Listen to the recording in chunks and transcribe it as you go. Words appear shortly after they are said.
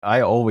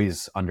I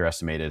always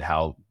underestimated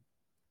how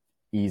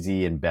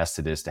easy and best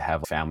it is to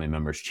have family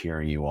members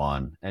cheering you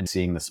on and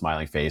seeing the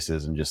smiling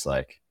faces and just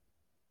like,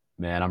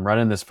 man, I'm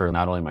running this for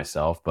not only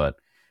myself, but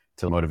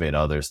to motivate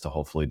others to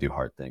hopefully do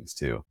hard things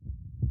too.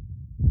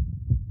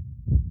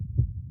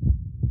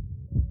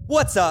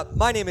 What's up?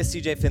 My name is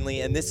CJ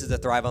Finley, and this is the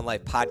Thrive on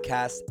Life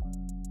podcast.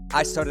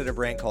 I started a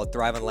brand called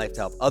Thrive on Life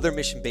to help other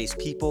mission-based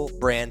people,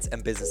 brands,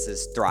 and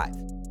businesses thrive.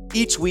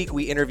 Each week,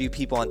 we interview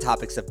people on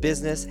topics of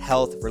business,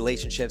 health,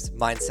 relationships,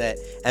 mindset,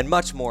 and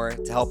much more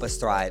to help us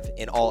thrive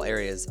in all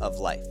areas of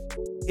life.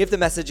 If the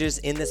messages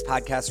in this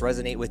podcast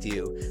resonate with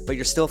you, but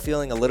you're still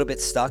feeling a little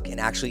bit stuck in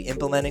actually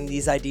implementing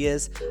these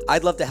ideas,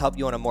 I'd love to help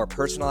you on a more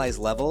personalized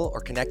level or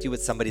connect you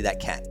with somebody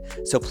that can.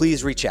 So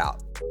please reach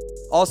out.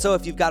 Also,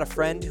 if you've got a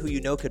friend who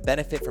you know could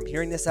benefit from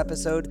hearing this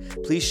episode,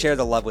 please share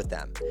the love with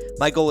them.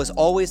 My goal is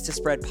always to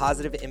spread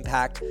positive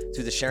impact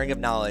through the sharing of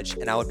knowledge,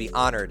 and I would be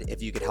honored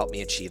if you could help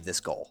me achieve this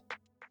goal.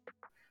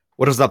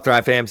 What is up,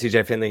 Thrive fam?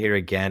 CJ Finley here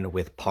again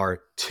with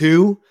part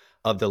 2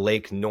 of the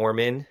Lake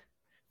Norman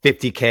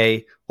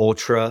 50K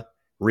Ultra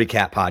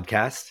Recap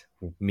Podcast.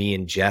 Me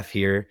and Jeff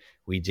here,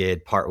 we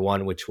did part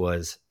 1, which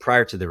was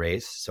prior to the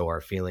race. So our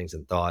feelings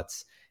and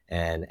thoughts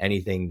and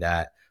anything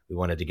that we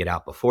wanted to get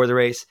out before the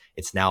race.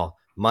 It's now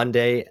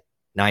Monday,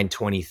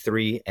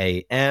 9:23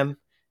 a.m.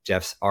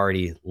 Jeff's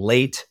already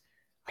late.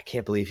 I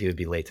can't believe he would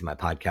be late to my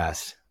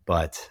podcast,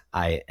 but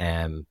I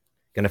am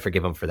going to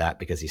forgive him for that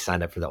because he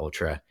signed up for the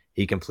Ultra.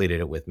 He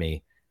completed it with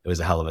me. It was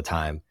a hell of a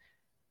time.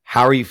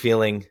 How are you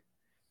feeling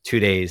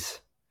 2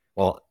 days,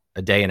 well,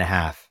 a day and a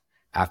half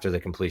after the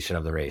completion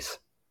of the race?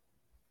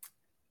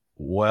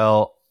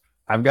 Well,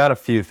 I've got a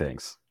few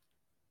things.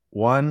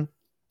 One,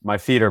 my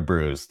feet are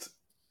bruised.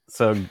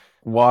 So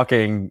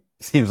walking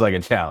seems like a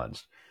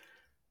challenge.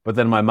 But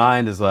then my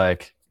mind is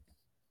like,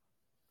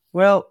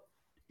 well,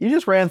 you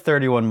just ran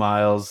 31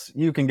 miles.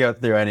 You can get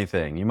through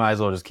anything. You might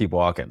as well just keep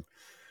walking.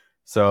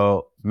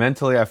 So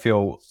mentally, I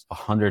feel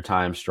 100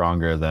 times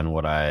stronger than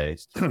what I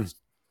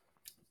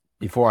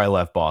before I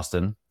left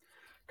Boston.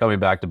 Coming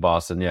back to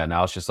Boston, yeah,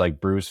 now it's just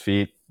like bruised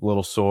feet, a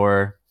little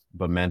sore,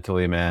 but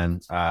mentally,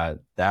 man,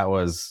 that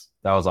was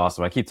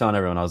awesome. I keep telling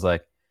everyone, I was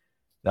like,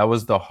 that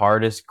was the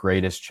hardest,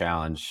 greatest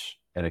challenge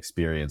and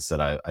experience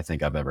that I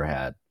think I've ever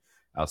had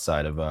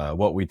outside of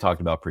what we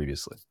talked about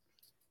previously.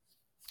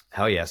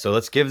 Hell yeah. So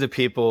let's give the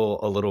people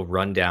a little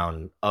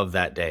rundown of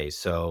that day.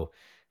 So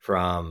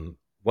from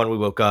when we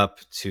woke up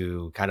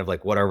to kind of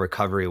like what our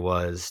recovery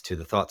was to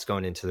the thoughts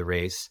going into the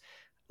race,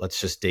 let's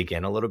just dig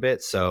in a little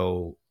bit.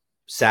 So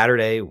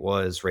Saturday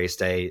was race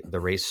day. The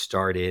race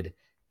started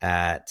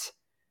at,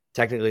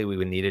 technically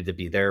we needed to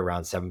be there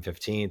around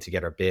 7:15 to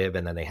get our bib.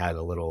 And then they had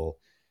a little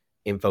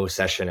info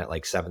session at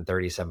like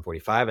 7:30,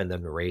 7:45. And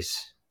then the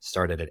race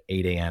started at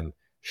 8 a.m.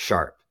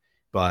 sharp.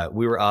 But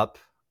we were up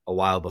a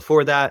while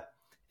before that.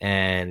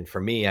 And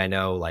for me, I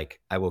know like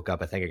I woke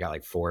up, I think I got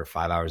like 4 or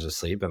 5 hours of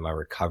sleep, and my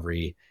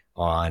recovery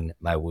on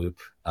my Whoop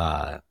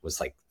was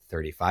like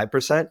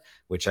 35%,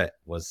 which I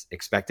was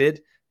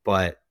expected.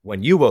 But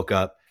when you woke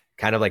up,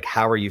 kind of like,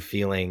 how are you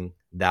feeling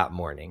that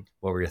morning?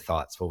 What were your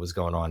thoughts? What was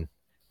going on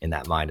in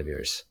that mind of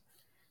yours?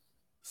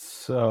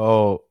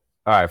 So,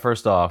 all right,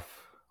 first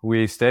off,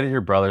 we stayed at your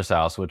brother's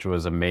house, which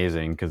was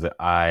amazing because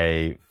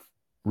I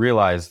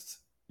realized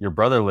your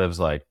brother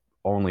lives like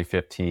only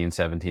 15,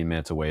 17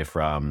 minutes away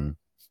from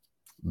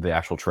the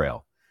actual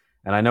trail.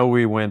 And I know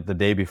we went the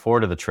day before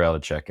to the trail to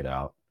check it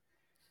out.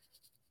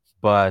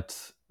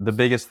 But the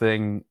biggest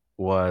thing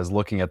was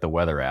looking at the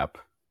weather app.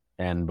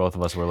 And both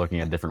of us were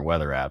looking at different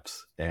weather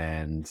apps.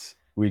 And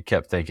we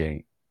kept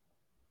thinking,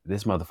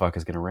 this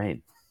motherfucker's going to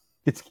rain.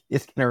 It's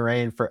going to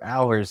rain for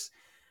hours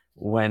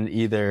when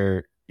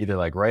either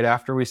like right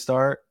after we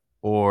start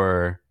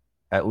or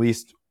at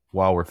least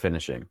while we're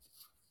finishing.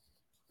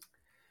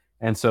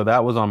 And so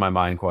that was on my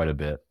mind quite a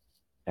bit.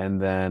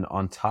 And then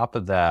on top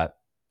of that,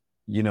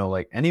 you know,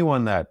 like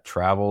anyone that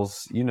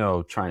travels, you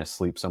know, trying to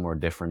sleep somewhere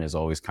different is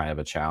always kind of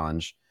a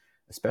challenge,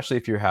 especially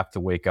if you have to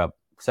wake up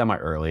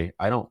semi-early.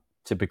 I don't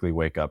typically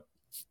wake up,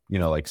 you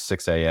know, like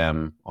 6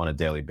 a.m. on a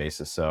daily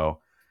basis. So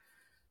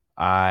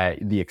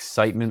the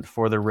excitement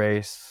for the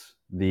race,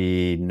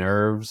 the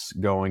nerves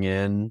going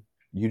in,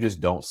 you just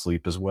don't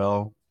sleep as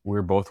well. We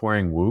were both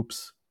wearing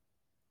Whoops.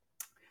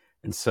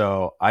 And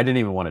so I didn't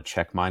even want to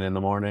check mine in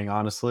the morning,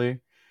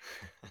 honestly.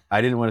 I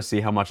didn't want to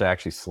see how much I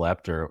actually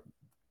slept or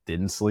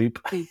didn't sleep.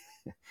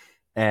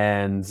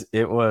 And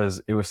it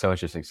was so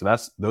interesting. So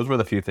those were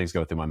the few things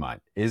go through my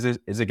mind. Is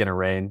it going to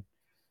rain?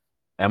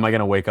 Am I going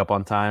to wake up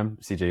on time?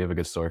 CJ, you have a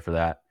good story for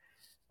that.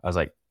 I was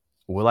like,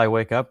 will I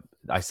wake up?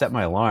 I set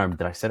my alarm.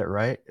 Did I set it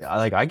right?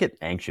 I get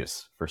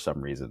anxious for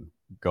some reason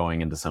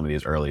going into some of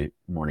these early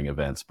morning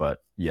events.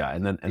 But yeah,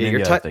 and then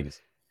the other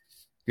things.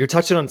 You're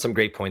touching on some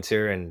great points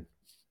here and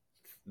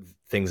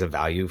things of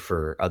value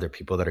for other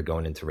people that are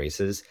going into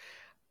races.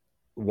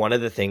 One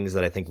of the things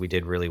that I think we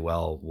did really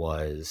well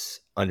was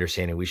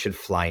understanding we should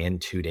fly in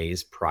 2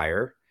 days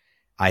prior.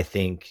 I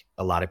think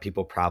a lot of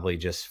people probably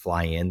just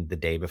fly in the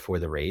day before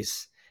the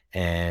race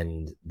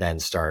and then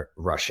start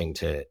rushing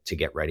to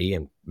get ready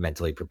and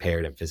mentally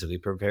prepared and physically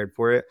prepared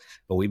for it.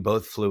 But we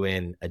both flew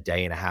in a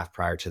day and a half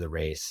prior to the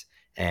race.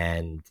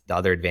 And the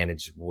other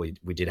advantage, we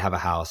did have a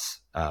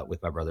house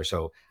with my brother.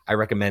 So I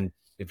recommend,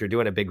 if you're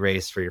doing a big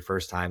race for your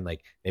first time,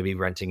 like maybe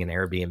renting an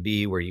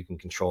Airbnb where you can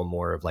control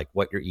more of like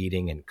what you're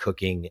eating and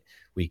cooking.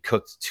 We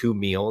cooked 2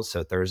 meals.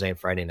 So Thursday and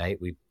Friday night,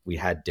 we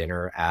had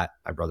dinner at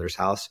my brother's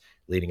house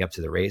leading up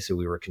to the race. So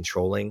we were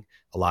controlling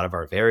a lot of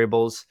our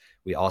variables.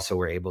 We also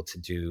were able to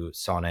do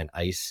sauna and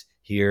ice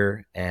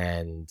here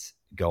and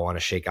go on a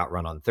shakeout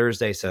run on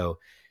Thursday. So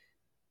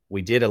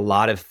we did a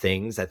lot of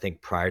things, I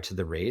think, prior to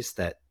the race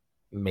that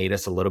made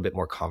us a little bit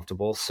more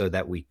comfortable so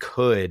that we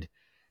could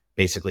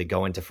basically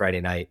go into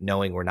Friday night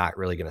knowing we're not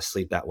really going to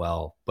sleep that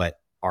well, but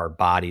our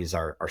bodies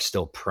are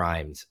still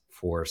primed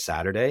for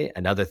Saturday.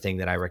 Another thing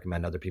that I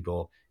recommend other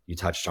people, you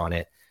touched on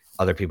it,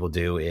 other people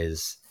do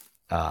is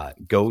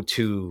go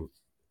to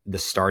the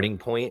starting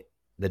point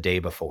the day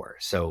before.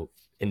 So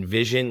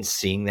envision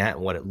seeing that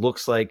and what it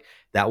looks like.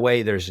 That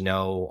way there's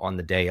no on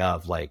the day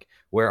of like,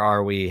 where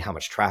are we? How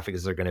much traffic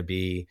is there going to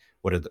be?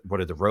 What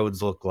do the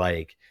roads look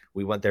like?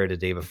 We went there the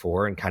day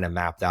before and kind of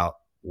mapped out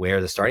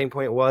where the starting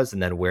point was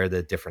and then where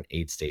the different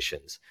aid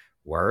stations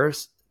were.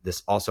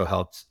 This also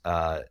helped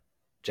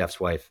Jeff's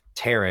wife,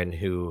 Taryn,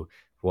 who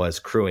was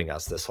crewing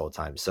us this whole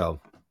time. So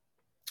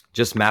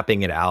just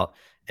mapping it out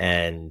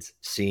and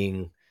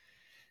seeing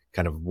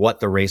kind of what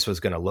the race was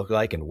going to look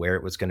like and where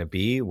it was going to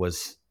be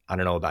was, I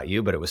don't know about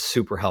you, but it was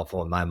super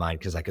helpful in my mind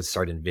because I could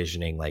start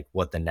envisioning like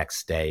what the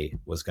next day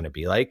was going to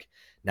be like.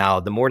 Now,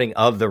 the morning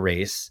of the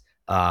race,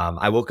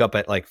 I woke up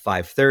at like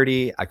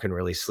 5:30. I couldn't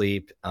really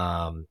sleep.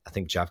 I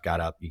think Jeff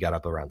you got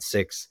up around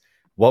 6.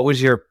 What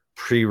was your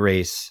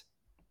pre-race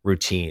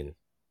routine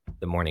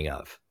the morning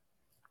of?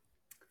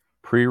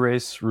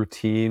 Pre-race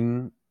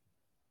routine,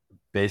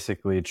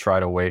 basically try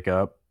to wake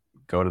up,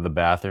 go to the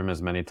bathroom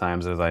as many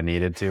times as I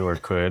needed to or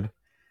could,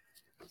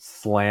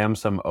 slam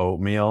some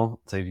oatmeal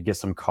to get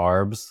some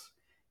carbs,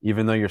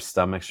 even though your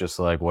stomach's just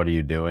like, what are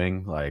you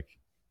doing? Like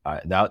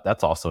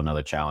that's also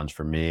another challenge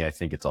for me. I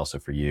think it's also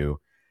for you.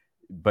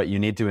 But you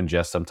need to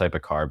ingest some type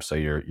of carbs so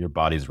your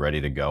body's ready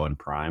to go and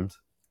primed.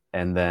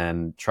 And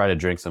then try to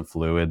drink some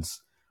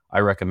fluids. I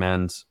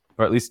recommend,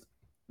 or at least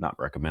not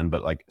recommend,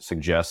 but like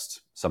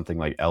suggest something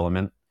like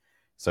Element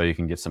so you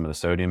can get some of the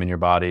sodium in your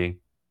body.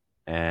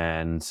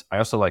 And I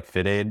also like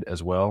Fit Aid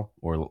as well,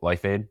 or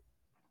Life Aid.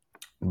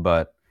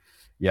 But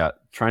yeah,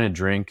 trying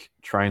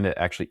to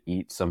actually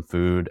eat some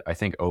food. I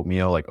think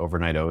oatmeal, like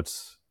overnight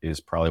oats, is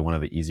probably one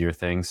of the easier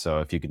things. So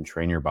if you can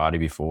train your body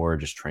before,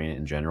 just train it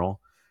in general,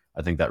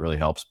 I think that really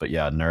helps. But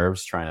yeah,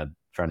 nerves, trying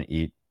to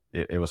eat,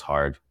 it was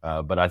hard.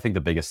 But I think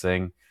the biggest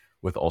thing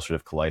with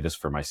ulcerative colitis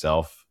for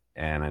myself,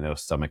 and I know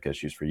stomach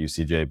issues for you,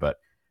 CJ, but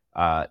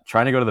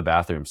trying to go to the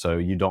bathroom so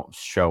you don't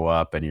show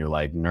up and you're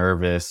like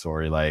nervous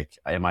or you're like,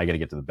 am I going to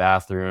get to the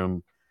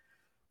bathroom?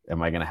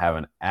 Am I going to have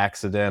an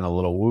accident, a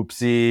little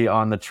whoopsie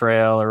on the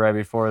trail or right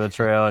before the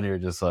trail? And you're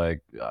just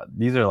like,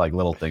 these are like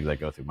little things that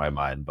go through my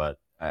mind. But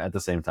at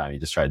the same time, you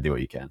just try to do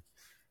what you can.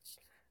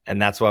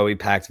 And that's why we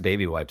packed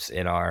baby wipes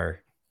in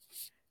our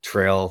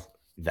trail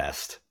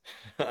vest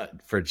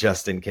for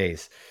just in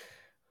case.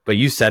 But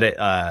you said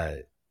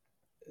it,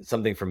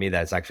 something for me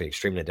that's actually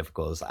extremely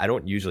difficult is I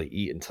don't usually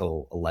eat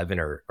until 11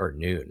 or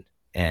noon,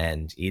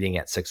 and eating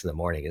at 6 a.m.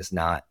 is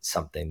not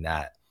something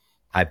that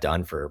I've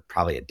done for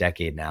probably a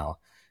decade now.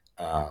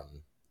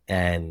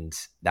 And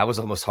that was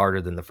almost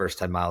harder than the first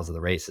 10 miles of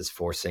the race, is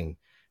forcing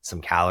some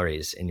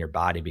calories in your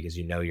body because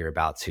you know you're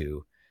about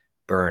to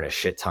burn a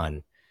shit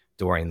ton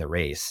during the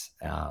race.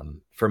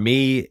 For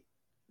me,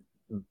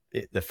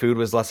 the food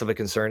was less of a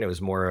concern. It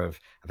was more of,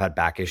 I've had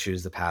back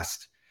issues the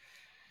past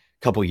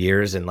couple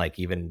years, and like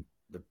even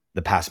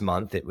the past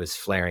month it was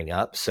flaring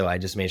up. So I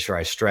just made sure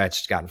I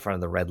stretched, got in front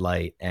of the red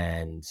light,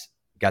 and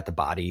got the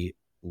body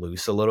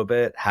loose a little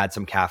bit, had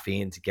some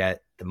caffeine to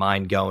get the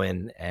mind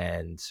going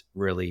and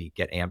really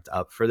get amped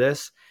up for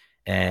this.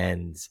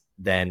 And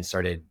then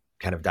started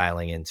kind of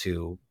dialing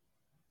into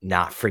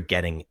not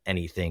forgetting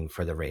anything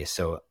for the race.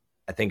 So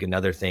I think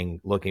another thing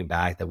looking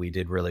back that we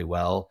did really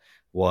well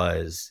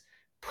was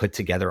put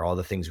together all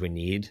the things we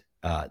need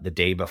the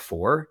day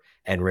before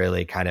and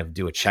really kind of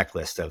do a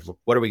checklist of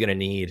what are we going to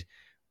need?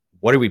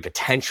 What are we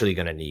potentially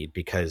going to need?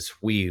 Because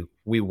we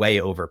way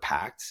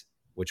overpacked,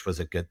 which was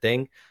a good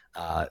thing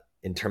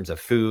in terms of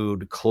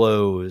food,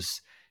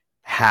 clothes,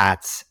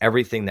 hats,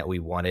 everything that we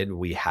wanted,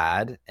 we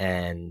had.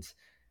 And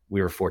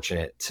we were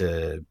fortunate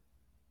to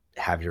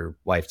have your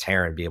wife,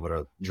 Taryn, be able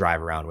to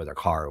drive around with her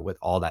car with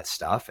all that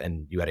stuff.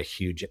 And you had a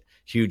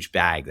huge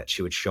bag that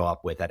she would show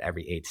up with at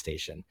every aid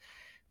station.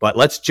 But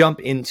let's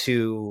jump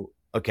into,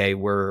 okay,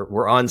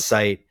 we're on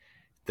site.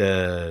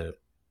 The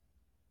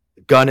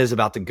gun is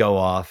about to go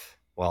off.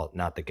 Well,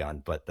 not the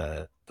gun, but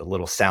the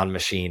little sound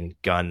machine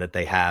gun that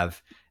they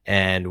have.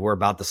 And we're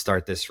about to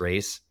start this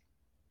race.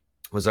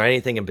 Was there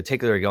anything in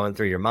particular going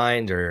through your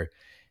mind? Or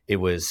it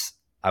was,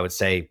 I would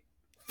say,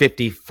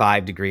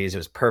 55 degrees. It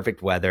was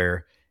perfect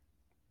weather,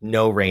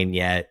 no rain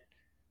yet.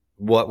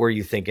 What were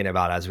you thinking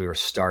about as we were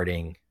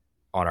starting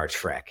on our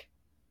trek?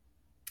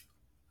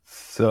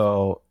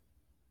 So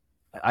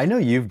I know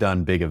you've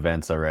done big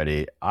events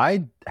already.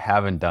 I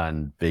haven't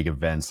done big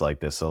events like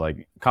this. So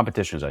like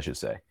competitions, I should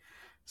say.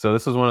 So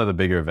this was one of the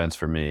bigger events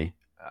for me.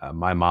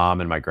 My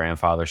mom and my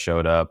grandfather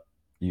showed up.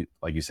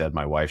 Like you said,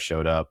 my wife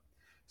showed up.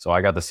 So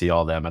I got to see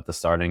all them at the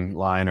starting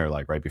line or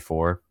like right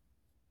before.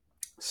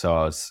 So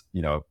I was,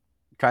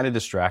 kind of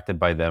distracted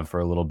by them for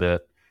a little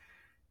bit.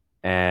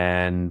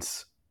 And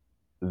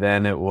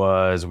then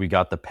we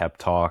got the pep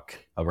talk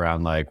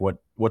around like,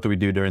 what do we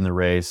do during the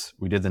race?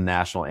 We did the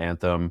national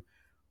anthem.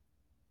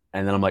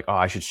 And then I'm like, oh,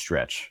 I should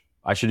stretch.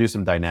 I should do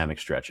some dynamic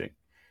stretching.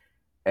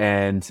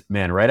 And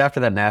man, right after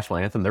that national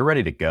anthem, they're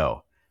ready to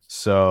go.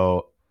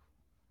 So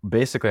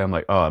basically I'm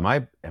like, oh, am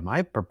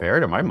I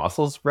prepared? Are my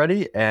muscles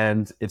ready?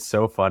 And it's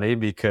so funny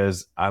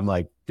because I'm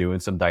like doing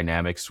some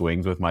dynamic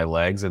swings with my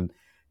legs and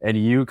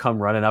you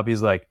come running up.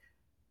 He's like,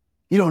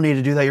 you don't need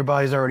to do that. Your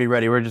body's already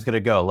ready. We're just going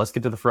to go. Let's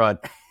get to the front.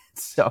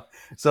 So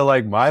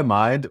like my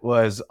mind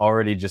was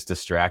already just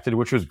distracted,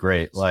 which was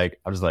great. Like,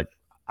 I was like,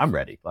 I'm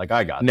ready. Like,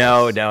 I got this.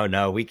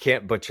 No. We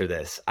can't butcher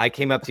this. I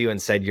came up to you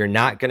and said, you're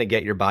not going to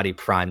get your body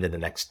primed in the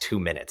next 2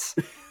 minutes.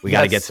 We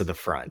got to get to the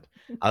front.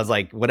 I was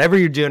like, whatever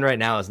you're doing right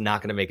now is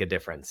not going to make a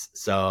difference.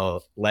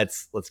 So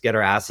let's get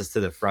our asses to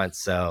the front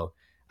so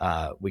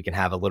we can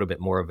have a little bit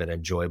more of an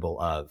enjoyable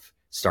of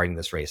starting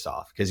this race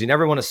off. Because you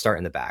never want to start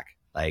in the back.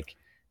 Like,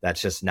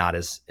 that's just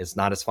it's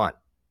not as fun.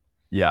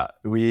 Yeah,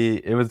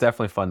 it was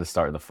definitely fun to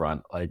start in the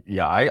front. Like,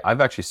 yeah,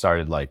 I've actually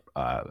started like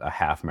a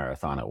half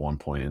marathon at one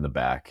point in the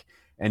back.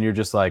 And you're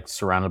just like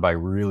surrounded by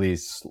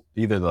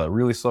either the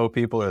really slow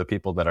people or the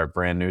people that are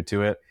brand new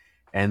to it.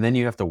 And then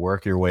you have to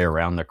work your way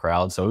around the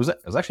crowd. So it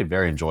was actually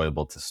very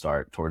enjoyable to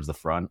start towards the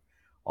front.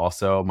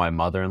 Also, my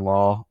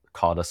mother-in-law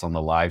caught us on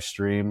the live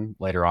stream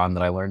later on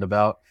that I learned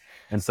about.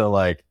 And so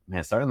like,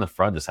 man, starting in the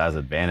front just has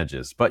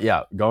advantages. But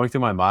yeah, going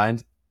through my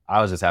mind,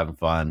 I was just having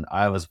fun.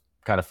 I was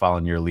kind of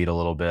following your lead a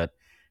little bit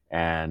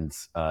and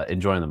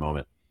enjoying the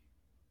moment.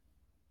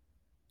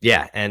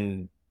 Yeah,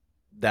 and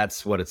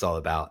that's what it's all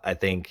about. I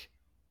think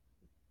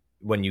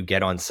when you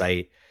get on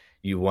site,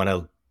 you want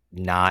to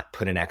not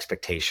put an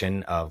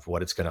expectation of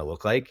what it's going to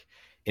look like.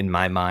 In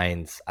my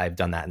mind, I've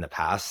done that in the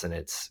past and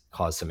it's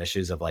caused some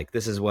issues of like,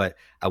 this is what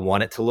I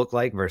want it to look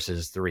like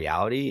versus the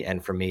reality.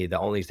 And for me, the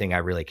only thing I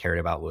really cared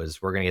about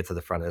was we're going to get to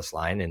the front of this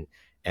line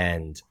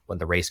and when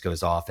the race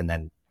goes off and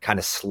then kind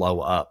of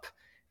slow up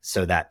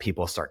so that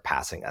people start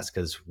passing us,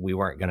 because we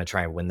weren't going to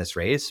try and win this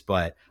race,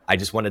 but I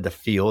just wanted to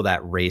feel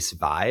that race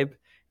vibe.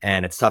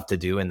 And it's tough to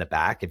do in the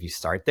back if you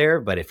start there.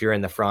 But if you're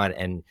in the front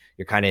and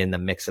you're kind of in the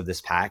mix of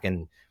this pack,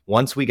 and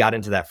once we got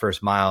into that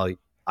first mile,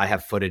 I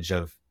have footage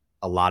of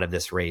a lot of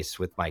this race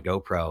with my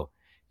GoPro.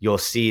 You'll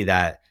see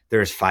that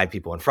there's 5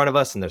 people in front of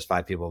us and there's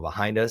 5 people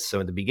behind us.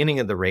 So in the beginning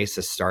of the race,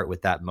 to start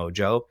with that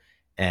mojo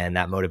and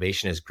that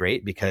motivation is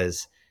great,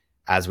 because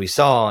as we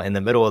saw in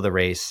the middle of the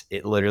race,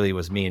 it literally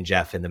was me and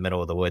Jeff in the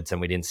middle of the woods and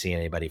we didn't see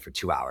anybody for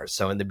 2 hours.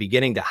 So in the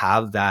beginning, to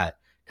have that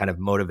kind of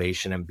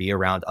motivation and be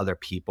around other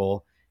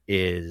people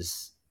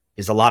is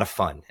a lot of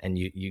fun, and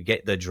you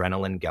get the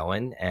adrenaline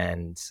going,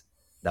 and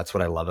that's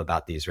what I love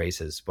about these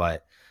races.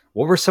 But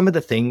what were some of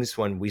the things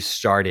when we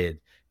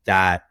started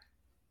that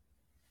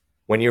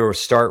when you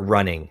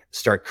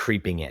start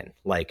creeping in,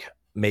 like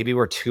maybe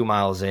we're 2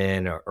 miles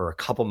in or a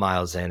couple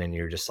miles in and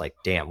you're just like,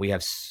 damn,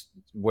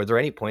 were there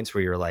any points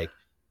where you're like,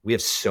 we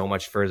have so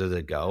much further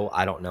to go,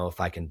 I don't know if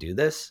I can do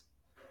this?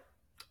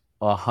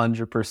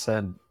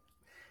 100%.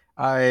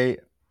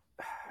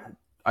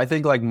 I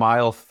think like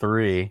mile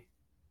 3,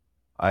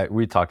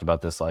 we talked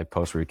about this like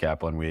post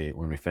recap when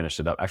we finished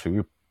it up. Actually, we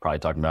were probably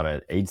talking about it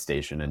at aid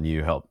station, and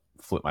you helped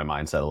flip my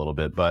mindset a little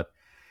bit. But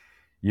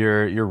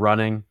you're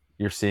running,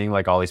 you're seeing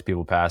like all these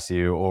people pass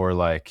you, or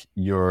like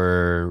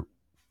you're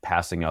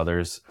passing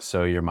others.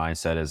 So your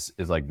mindset is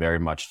like very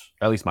much,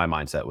 at least my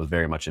mindset was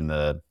very much in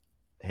the,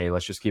 hey,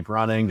 let's just keep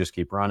running,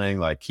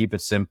 like keep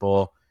it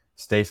simple,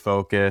 stay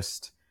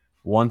focused.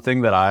 One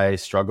thing that I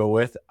struggle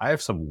with, I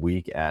have some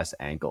weak ass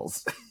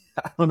ankles.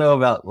 I don't know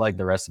about like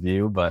the rest of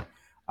you, but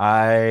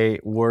I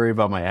worry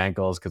about my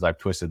ankles because I've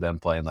twisted them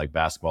playing like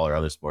basketball or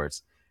other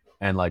sports.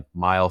 And like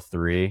mile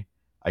 3,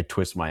 I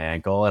twist my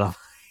ankle and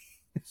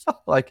I'm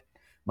like,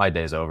 my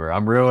day's over.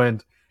 I'm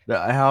ruined.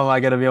 How am I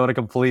going to be able to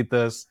complete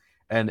this?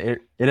 And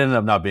it ended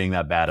up not being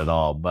that bad at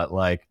all. But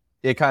like,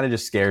 it kind of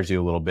just scares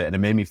you a little bit. And it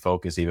made me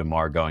focus even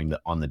more going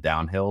on the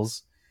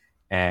downhills.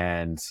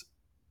 And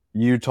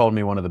you told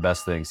me one of the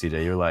best things,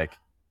 CJ. You're like,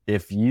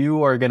 if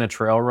you are going to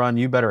trail run,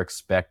 you better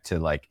expect to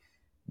like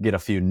get a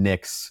few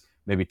nicks,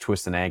 maybe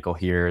twist an ankle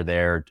here or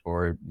there,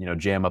 or,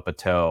 jam up a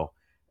toe.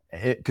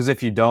 Because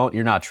if you don't,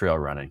 you're not trail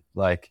running.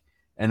 Like,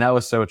 and that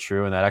was so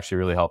true. And that actually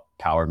really helped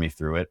power me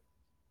through it.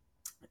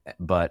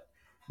 But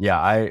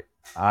yeah,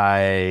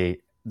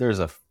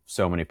 there's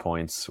so many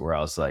points where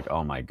I was like,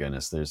 oh my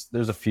goodness,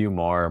 there's a few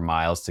more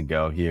miles to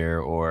go here,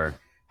 or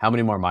how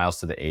many more miles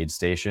to the aid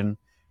station.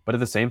 But at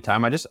the same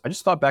time, I just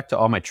thought back to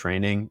all my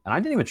training, and I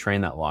didn't even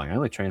train that long. I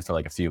only trained for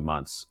like a few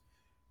months,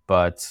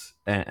 but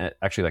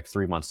actually like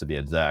 3 months to be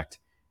exact.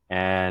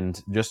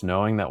 And just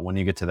knowing that when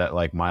you get to that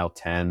like mile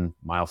 10,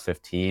 mile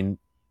 15,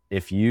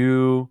 if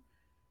you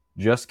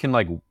just can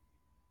like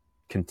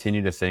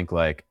continue to think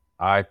like,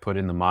 I put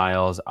in the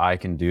miles, I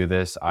can do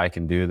this, I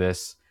can do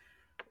this,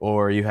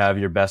 or you have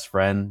your best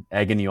friend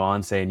egging you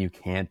on saying you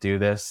can't do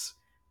this,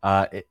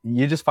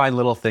 you just find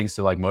little things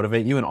to like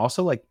motivate you. And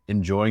also like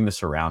enjoying the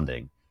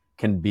surrounding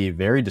can be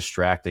very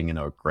distracting in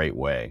a great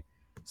way.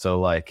 So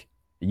like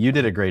you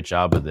did a great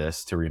job of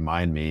this to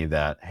remind me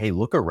that, hey,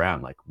 look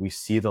around, like we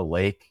see the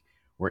lake,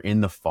 we're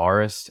in the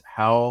forest,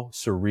 how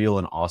surreal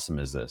and awesome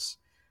is this?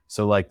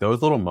 So like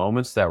those little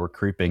moments that were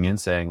creeping in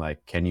saying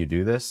like, can you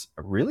do this,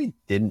 really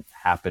didn't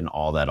happen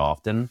all that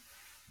often.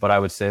 But I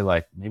would say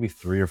like maybe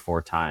 3 or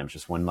 4 times,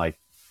 just when like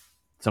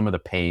some of the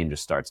pain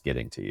just starts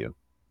getting to you.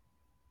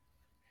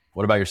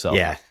 What about yourself?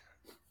 Yeah,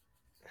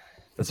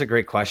 that's a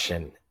great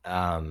question.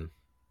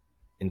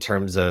 In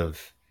terms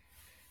of,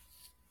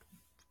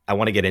 I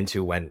want to get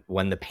into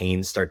when the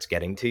pain starts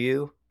getting to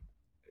you,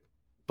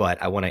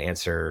 but I want to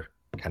answer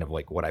kind of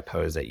like what I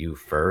posed at you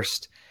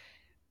first.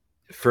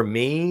 For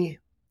me,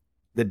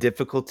 the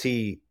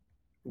difficulty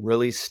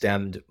really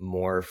stemmed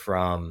more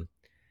from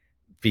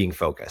being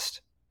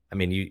focused. I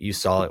mean, you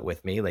saw it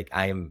with me. Like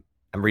I'm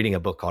reading a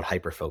book called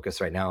Hyper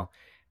Focus right now.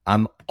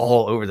 I'm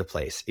all over the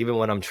place. Even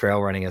when I'm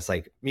trail running, it's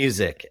like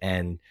music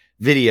and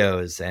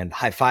videos and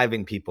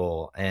high-fiving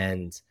people.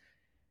 And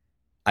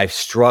I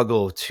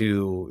struggle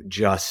to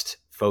just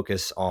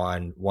focus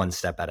on one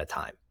step at a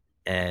time.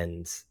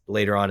 And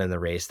later on in the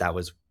race, that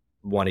was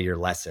one of your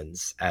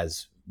lessons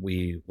as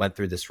we went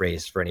through this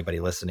race. For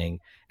anybody listening,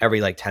 every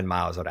like 10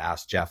 miles, I would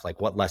ask Jeff,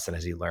 like, what lesson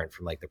has he learned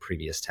from like the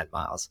previous 10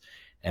 miles?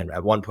 And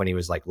at one point he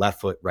was like,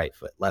 left foot, right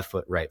foot, left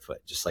foot, right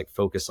foot, just like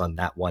focus on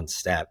that one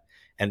step.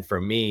 And for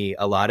me,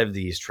 a lot of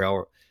these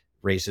trail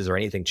races or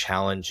anything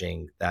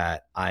challenging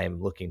that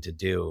I'm looking to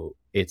do,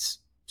 it's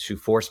to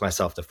force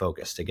myself to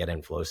focus, to get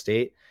in flow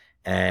state.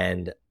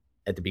 And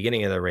at the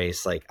beginning of the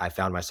race, like I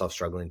found myself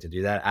struggling to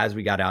do that. As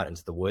we got out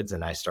into the woods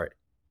and I start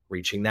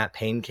reaching that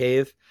pain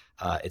cave,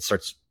 it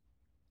starts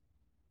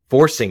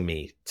forcing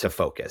me to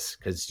focus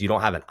because you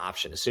don't have an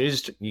option. As soon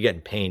as you get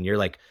in pain, you're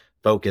like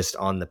focused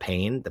on the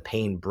pain. The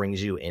pain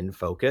brings you in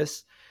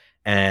focus.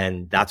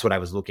 And that's what I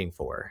was looking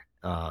for.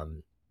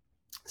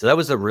 So that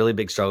was a really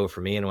big struggle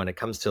for me. And when it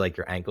comes to like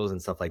your ankles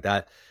and stuff like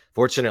that,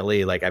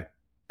 fortunately, like I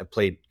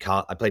played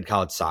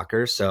college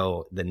soccer.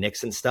 So the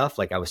nicks and stuff,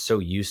 like I was so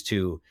used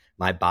to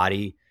my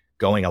body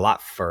going a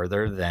lot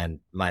further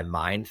than my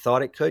mind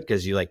thought it could.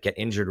 Cause you like get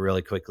injured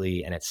really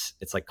quickly and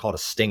it's like called a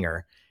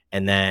stinger.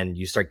 And then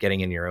you start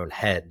getting in your own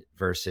head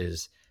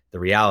versus the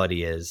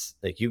reality is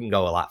like you can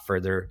go a lot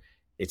further,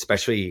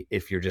 especially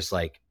if you're just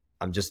like,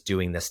 I'm just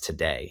doing this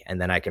today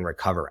and then I can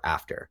recover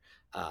after.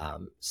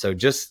 So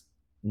just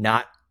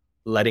not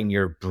letting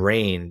your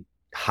brain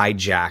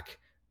hijack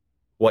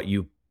what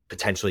you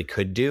potentially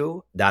could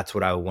do. That's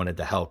what I wanted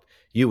to help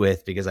you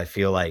with, because I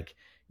feel like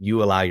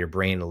you allow your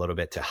brain a little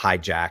bit to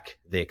hijack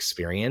the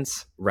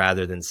experience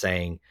rather than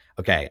saying,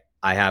 okay,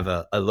 I have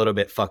a little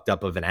bit fucked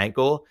up of an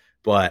ankle,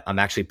 but I'm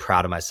actually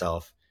proud of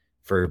myself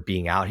for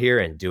being out here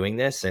and doing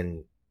this.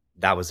 And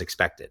that was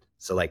expected.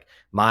 So like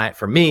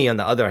for me, on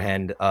the other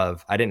hand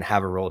of, I didn't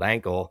have a rolled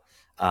ankle,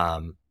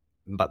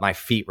 but my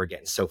feet were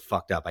getting so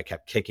fucked up. I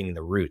kept kicking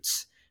the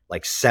roots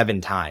like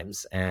 7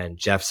 times, and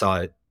Jeff saw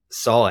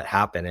it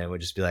happen and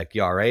would just be like,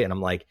 you all right? And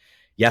I'm like,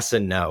 yes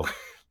and no.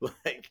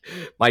 Like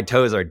my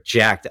toes are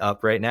jacked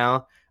up right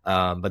now,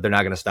 but they're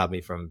not going to stop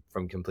me from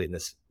completing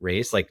this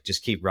race. Like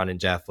just keep running,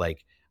 Jeff.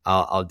 Like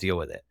I'll deal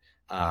with it.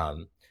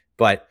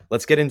 But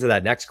let's get into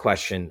that next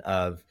question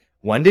of,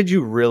 when did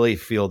you really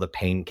feel the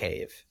pain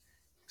cave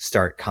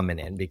start coming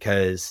in?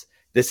 Because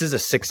this is a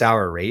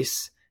 6-hour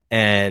race,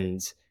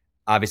 and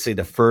obviously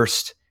the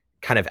first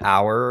kind of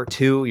hour or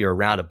two, you're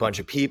around a bunch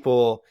of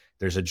people.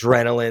 There's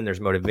adrenaline,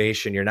 there's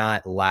motivation. You're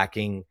not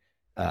lacking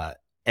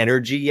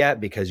energy yet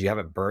because you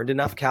haven't burned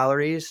enough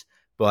calories.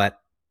 But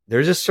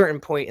there's a certain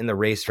point in the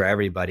race for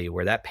everybody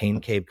where that pain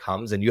cave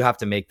comes and you have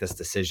to make this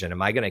decision.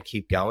 Am I going to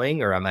keep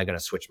going, or am I going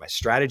to switch my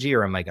strategy,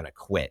 or am I going to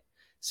quit?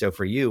 So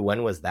for you,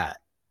 when was that?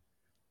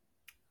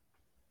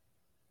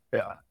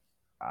 Yeah,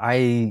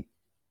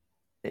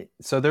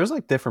 so there's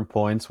like different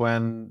points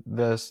when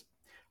this.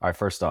 All right,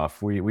 first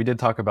off, we did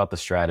talk about the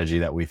strategy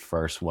that we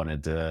first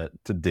wanted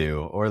to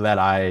do, or that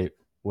I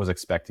was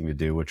expecting to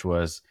do, which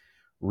was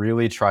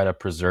really try to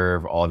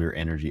preserve all of your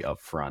energy up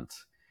front.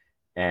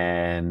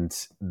 And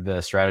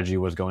the strategy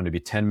was going to be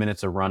 10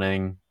 minutes of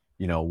running,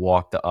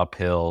 walk the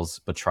uphills,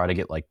 but try to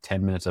get like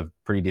 10 minutes of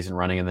pretty decent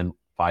running and then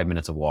 5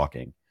 minutes of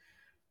walking.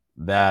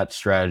 That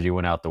strategy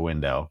went out the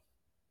window.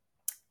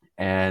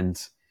 And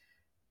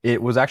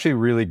it was actually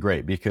really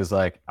great because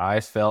like I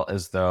felt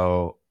as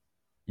though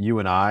you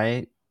and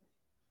I,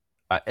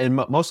 and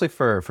mostly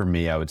for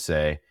me, I would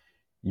say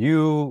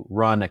you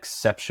run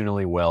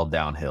exceptionally well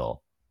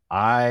downhill.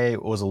 I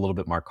was a little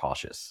bit more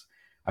cautious.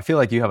 I feel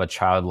like you have a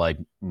childlike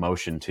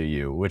motion to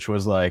you, which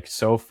was like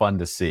so fun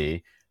to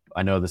see.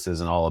 I know this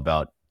isn't all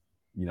about,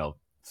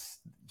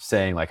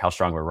 saying like how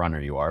strong of a runner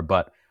you are,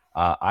 but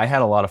I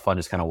had a lot of fun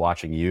just kind of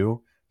watching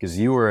you because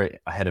you were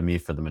ahead of me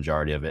for the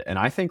majority of it. And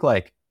I think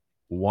like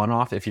one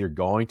off, if you're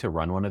going to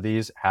run one of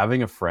these,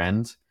 having a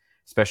friend,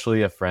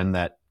 especially a friend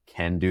that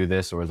can do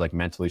this or is like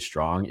mentally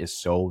strong, is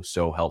so,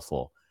 so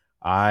helpful.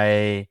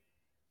 I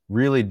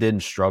really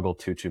didn't struggle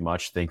too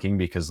much thinking,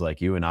 because like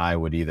you and I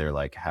would either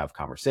like have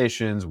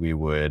conversations, we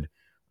would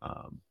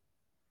um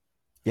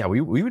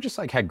we would just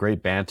like had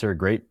great banter,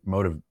 great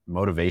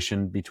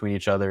motivation between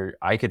each other.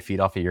 I could feed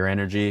off of your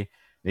energy,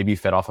 maybe you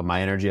fed off of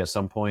my energy at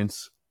some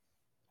points.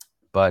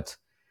 But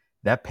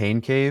that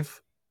pain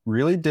cave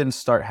really didn't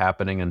start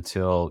happening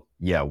until,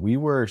 we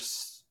were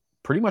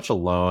pretty much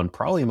alone,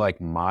 probably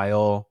like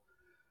mile,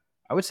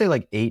 I would say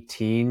like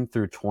 18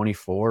 through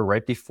 24,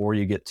 right before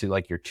you get to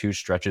like your two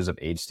stretches of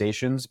aid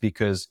stations.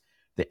 Because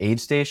the aid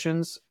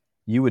stations,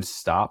 you would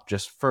stop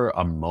just for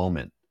a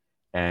moment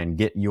and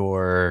get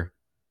your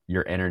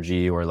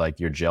energy, or like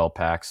your gel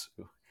packs,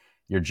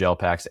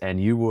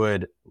 and you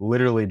would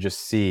literally just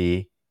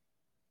see,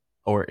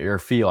 or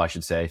feel, I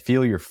should say,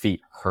 feel your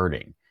feet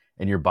hurting.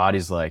 And your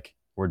body's like,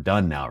 we're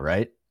done now,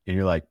 right? And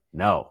you're like,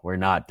 no, we're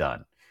not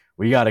done.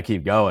 We got to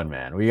keep going,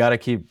 man. We got to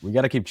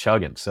keep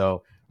chugging.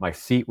 So my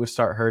feet would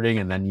start hurting,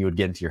 and then you would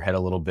get into your head a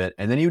little bit,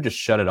 and then you would just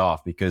shut it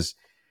off, because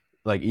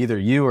like either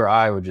you or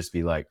I would just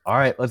be like, all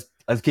right, let's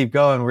keep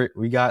going.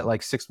 We got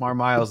like 6 more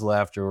miles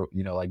left, or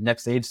like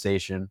next aid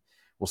station,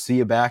 we'll see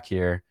you back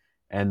here.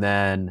 And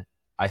then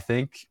I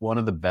think one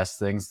of the best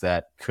things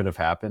that could have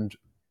happened,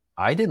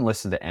 I didn't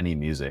listen to any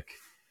music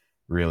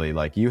really.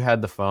 Like you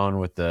had the phone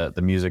with the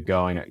music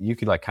going, you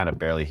could like kind of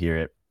barely hear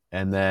it.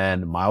 And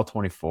then mile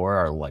 24,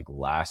 our like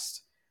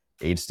last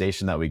aid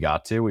station that we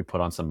got to, we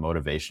put on some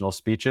motivational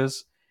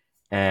speeches,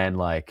 and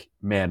like,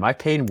 man, my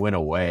pain went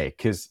away,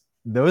 because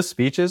those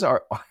speeches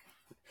are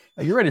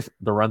you're ready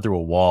to run through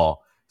a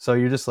wall. So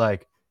you're just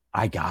like,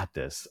 I got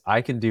this.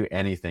 I can do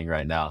anything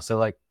right now. So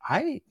like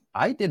I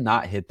did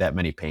not hit that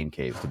many pain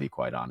caves, to be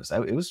quite honest.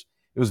 It was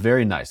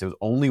very nice. It was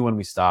only when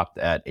we stopped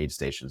at aid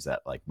stations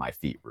that like my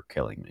feet were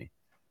killing me.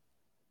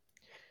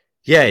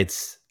 Yeah,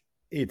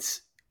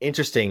 it's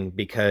interesting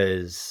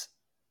because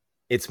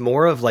it's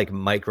more of like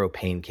micro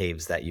pain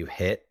caves that you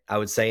hit. I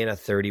would say in a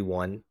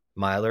 31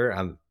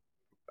 miler,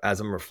 as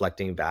I'm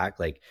reflecting back,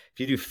 like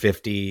if you do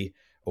 50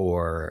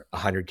 or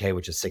 100K,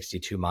 which is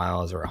 62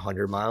 miles, or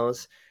 100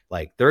 miles,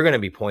 like there are going to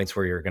be points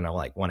where you're going to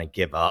like want to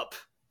give up.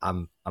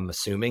 I'm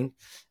assuming.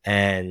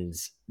 And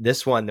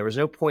this one, there was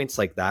no points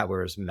like that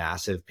where it was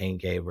massive pain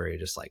cave where you're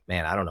just like,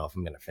 man, I don't know if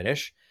I'm going to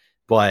finish.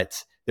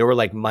 But there were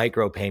like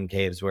micro pain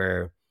caves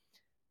where,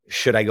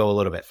 should I go a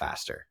little bit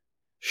faster?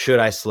 Should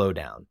I slow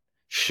down?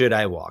 Should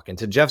I walk? And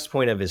to Jeff's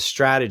point of his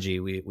strategy,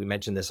 we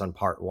mentioned this on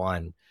part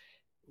one,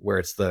 where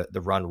it's the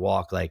run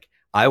walk. Like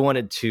I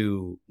wanted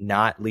to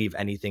not leave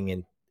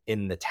anything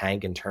in the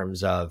tank in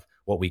terms of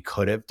what we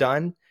could have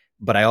done,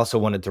 but I also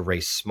wanted to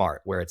race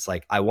smart, where it's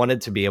like I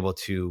wanted to be able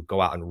to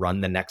go out and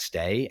run the next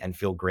day and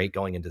feel great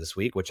going into this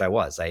week, which I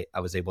was. I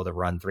was able to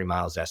run 3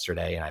 miles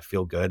yesterday, and I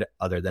feel good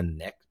other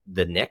than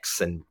the nicks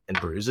and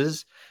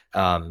bruises.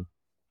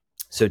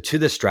 So to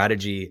the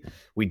strategy,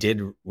 we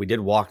did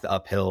walk the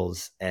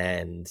uphills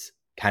and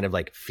kind of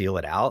like feel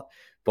it out.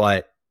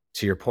 But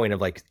to your point of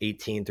like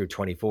 18 through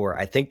 24,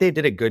 I think they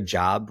did a good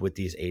job with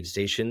these aid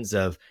stations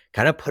of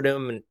kind of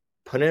putting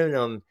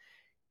them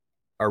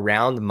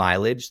around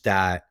mileage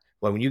that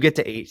when you get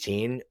to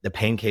 18, the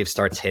pain cave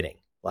starts hitting.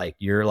 Like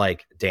you're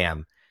like,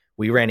 damn,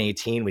 we ran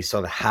 18, we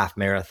still have a half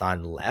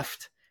marathon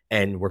left,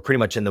 and we're pretty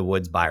much in the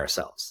woods by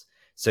ourselves.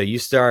 So you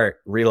start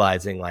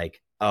realizing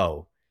like,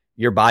 oh,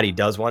 your body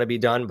does want to be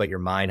done, but your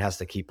mind has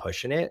to keep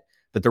pushing it.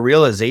 But the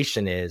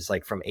realization is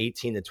like from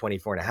 18 to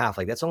 24 and a half,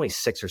 like that's only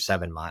 6 or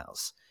 7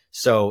 miles.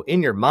 So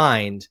in your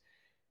mind,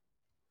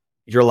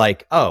 you're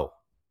like, oh,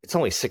 it's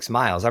only 6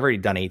 miles. I've already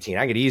done 18.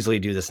 I could easily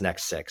do this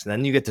next 6. And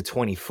then you get to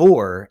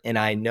 24. And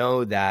I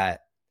know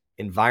that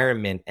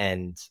environment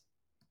and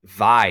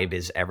vibe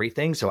is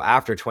everything. So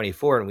after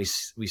 24, and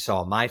we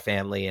saw my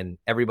family and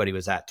everybody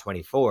was at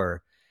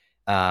 24,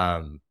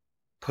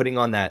 putting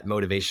on that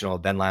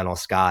motivational Ben Lionel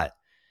Scott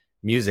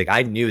music,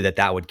 I knew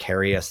that would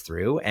carry us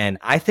through. And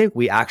I think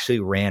we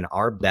actually ran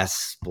our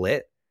best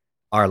split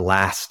our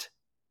last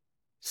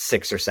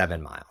 6 or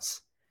 7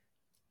 miles.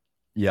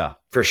 Yeah,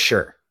 for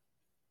sure.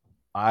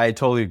 I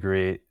totally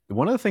agree.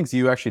 One of the things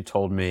you actually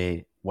told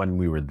me when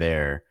we were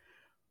there,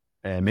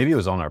 and maybe it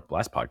was on our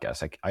last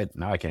podcast,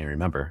 now I can't even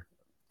remember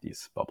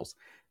these bubbles.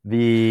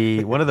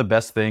 One of the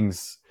best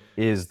things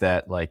is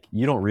that like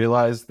you don't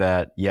realize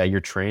that,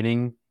 your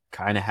training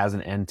kind of has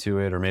an end to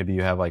it, or maybe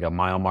you have like a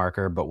mile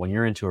marker, but when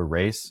you're into a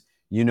race,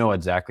 you know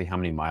exactly how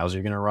many miles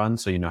you're going to run,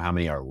 so you know how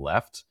many are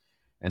left.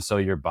 And so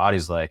your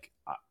body's like,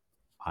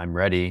 I'm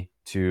ready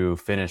to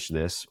finish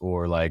this,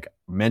 or like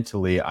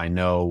mentally I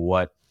know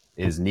what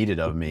is needed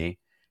of me.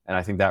 And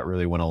I think that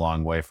really went a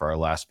long way for our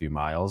last few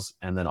miles.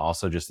 And then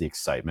also just the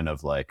excitement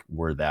of like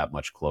we're that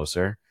much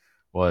closer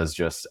was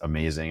just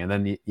amazing. And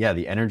then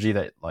the energy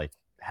that like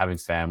having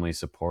family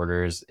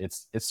supporters,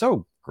 it's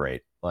so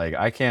great. Like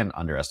I can't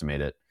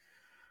underestimate it.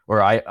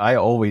 Or I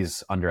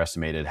always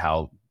underestimated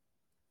how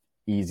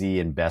easy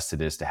and best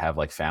it is to have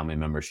like family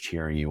members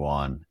cheering you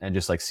on, and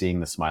just like seeing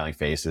the smiling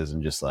faces,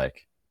 and just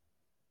like,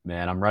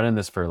 man, I'm running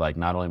this for like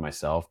not only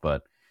myself,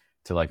 but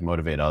to like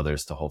motivate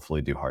others to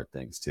hopefully do hard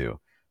things too.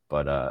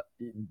 But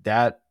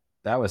that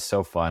that was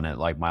so fun. At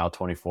like mile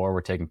 24,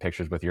 we're taking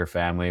pictures with your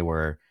family.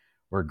 We're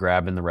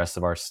grabbing the rest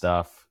of our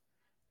stuff,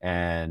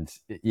 and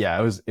yeah,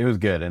 it was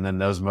good. And then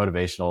those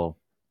motivational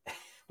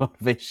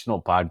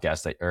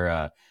podcasts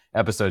or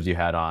episodes you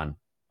had on,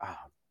 oh,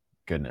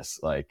 goodness,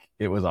 like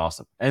it was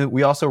awesome. And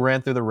we also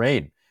ran through the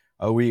rain.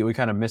 Oh, we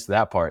kind of missed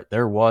that part.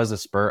 There was a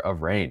spurt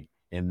of rain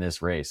in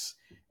this race,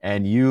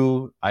 and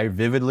I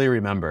vividly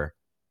remember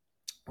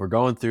we're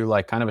going through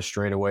like kind of a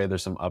straightaway.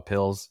 There's some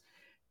uphills,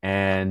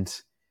 and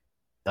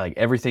like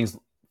everything's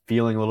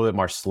feeling a little bit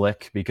more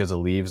slick because the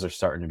leaves are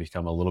starting to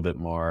become a little bit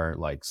more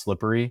like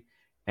slippery.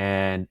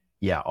 And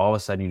yeah, all of a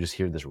sudden you just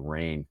hear this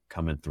rain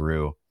coming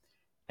through,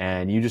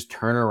 and you just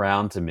turn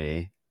around to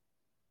me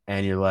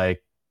and you're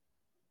like,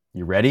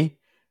 you ready?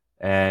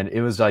 And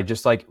it was like,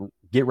 just like,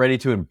 get ready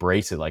to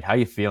embrace it. Like, how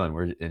you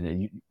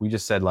feeling? We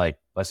just said like,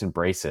 let's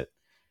embrace it.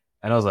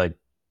 And I was like,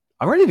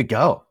 I'm ready to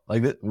go.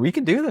 Like, we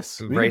can do this.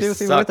 Embrace we can do the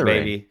this even suck, with the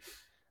baby. rain.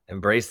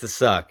 Embrace the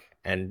suck.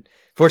 And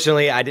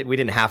fortunately, we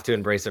didn't have to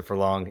embrace it for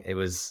long. It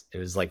was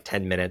like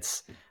 10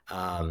 minutes.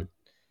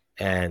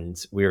 And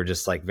we were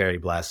just like very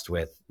blessed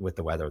with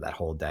the weather that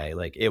whole day.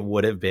 Like, it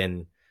would have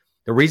been,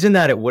 the reason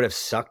that it would have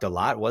sucked a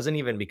lot wasn't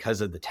even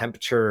because of the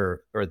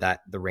temperature or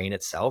that the rain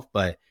itself,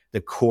 but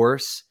the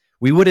course.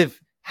 We would have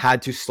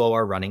had to slow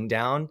our running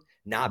down,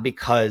 not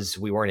because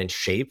we weren't in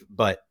shape,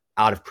 but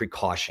out of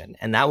precaution.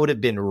 And that would have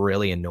been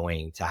really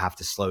annoying to have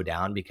to slow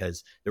down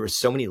because there were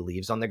so many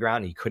leaves on the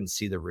ground and you couldn't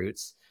see the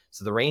roots.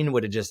 So the rain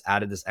would have just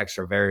added this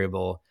extra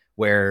variable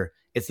where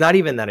it's not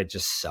even that it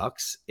just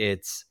sucks.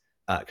 It's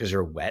because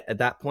you're wet at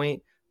that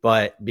point,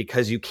 but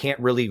because you can't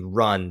really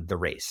run the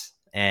race.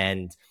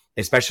 And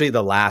especially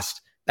the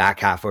last back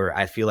half where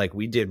I feel like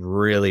we did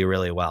really,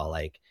 really well.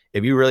 Like,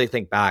 if you really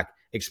think back,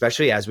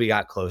 especially as we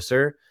got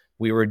closer,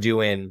 we were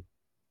doing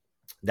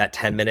that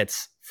 10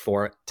 minutes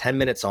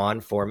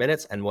on, 4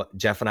 minutes. And what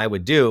Jeff and I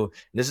would do,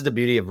 and this is the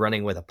beauty of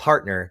running with a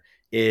partner,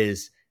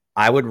 is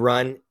I would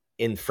run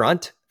in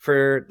front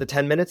for the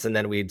 10 minutes, and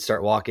then we'd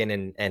start walking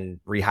and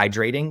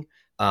rehydrating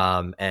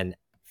and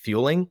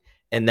fueling.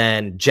 And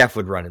then Jeff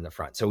would run in the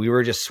front. So we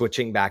were just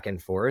switching back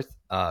and forth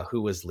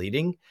who was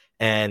leading.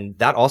 And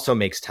that also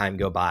makes time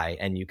go by,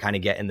 and you kind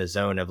of get in the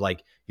zone of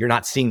like, you're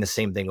not seeing the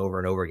same thing over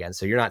and over again.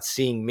 So you're not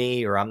seeing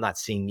me, or I'm not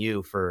seeing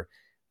you for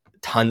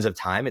tons of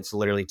time. It's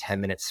literally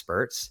 10-minute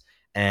spurts.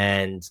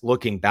 And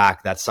looking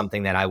back, that's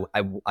something that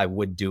I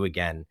would do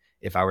again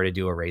if I were to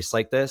do a race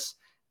like this.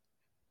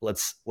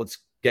 Let's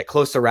get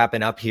close to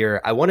wrapping up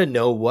here. I want to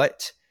know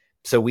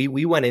so we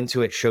went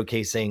into it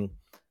showcasing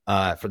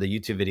for the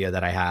YouTube video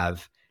that I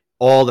have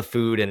all the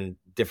food and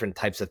different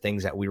types of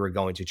things that we were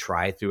going to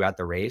try throughout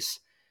the race.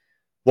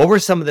 What were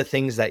some of the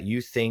things that you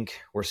think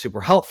were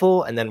super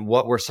helpful? And then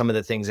what were some of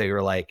the things that you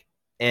were like,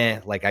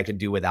 like I could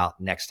do without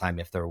next time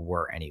if there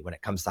were any, when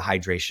it comes to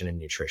hydration and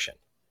nutrition?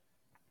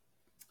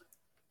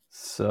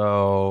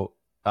 So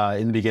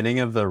in the beginning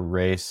of the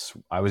race,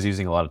 I was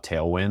using a lot of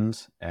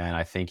tailwind, and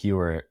I think you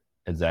were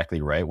exactly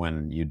right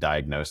when you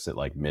diagnosed it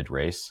like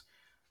mid-race.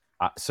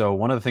 So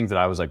one of the things that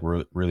I was like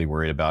really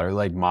worried about, or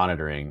like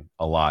monitoring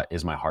a lot,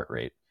 is my heart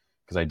rate,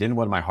 because I didn't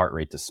want my heart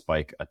rate to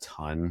spike a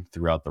ton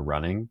throughout the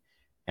running.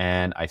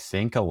 And I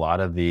think a lot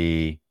of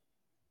the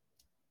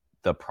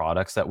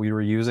products that we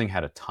were using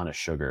had a ton of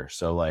sugar.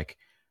 So like,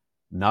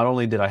 not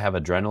only did I have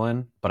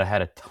adrenaline, but I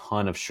had a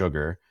ton of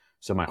sugar.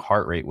 So my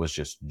heart rate was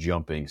just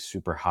jumping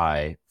super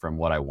high from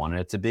what I wanted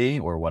it to be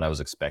or what I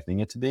was expecting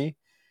it to be.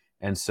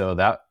 And so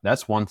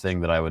that's one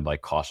thing that I would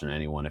like caution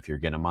anyone. If you're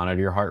going to monitor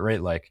your heart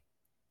rate, like,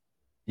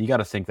 you got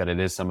to think that it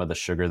is some of the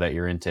sugar that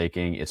you're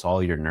intaking. It's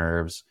all your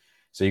nerves.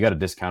 So you got to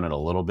discount it a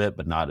little bit,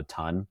 but not a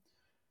ton.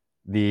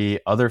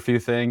 The other few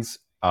things,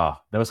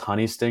 those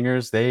honey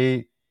stingers,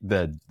 the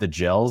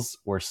gels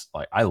were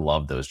like, I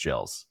love those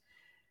gels.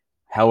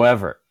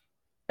 However,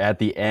 at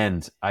the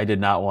end, I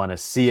did not want to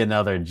see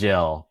another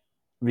gel,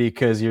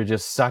 because you're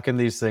just sucking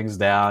these things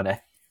down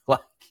and like,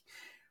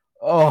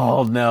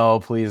 oh no,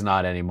 please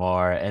not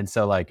anymore. And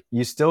so like,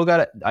 you still got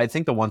to, I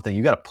think the one thing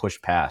you got to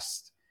push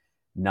past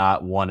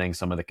not wanting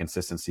some of the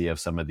consistency of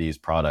some of these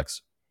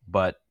products,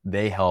 but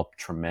they help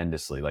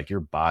tremendously. Like, your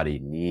body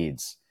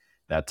needs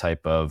that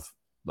type of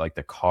like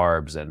the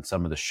carbs and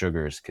some of the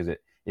sugars, because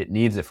it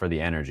needs it for the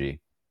energy.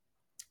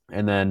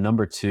 And then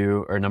number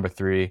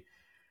 3,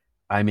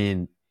 I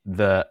mean,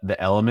 the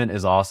element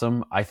is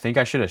awesome. I think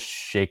I should have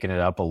shaken it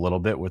up a little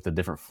bit with the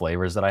different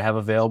flavors that I have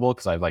available,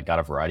 because I've like got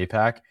a variety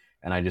pack,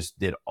 and I just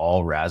did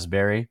all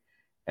raspberry,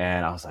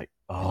 and I was like,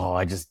 oh,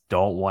 I just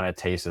don't want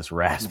to taste this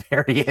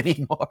raspberry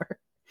anymore.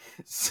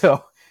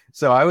 So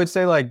I would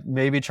say like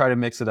maybe try to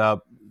mix it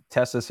up,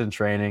 test this in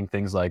training,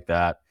 things like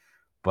that.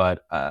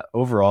 But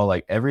overall,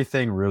 like,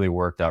 everything really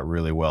worked out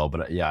really well.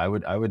 But yeah, I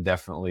would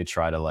definitely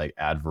try to like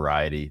add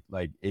variety.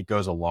 Like, it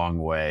goes a long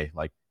way.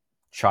 Like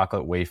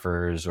chocolate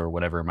wafers or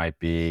whatever it might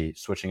be,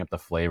 switching up the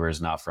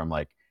flavors, not from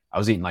like I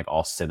was eating like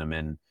all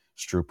cinnamon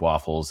stroop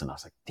waffles, and I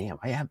was like, damn,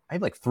 I have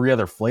like 3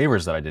 other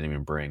flavors that I didn't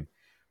even bring.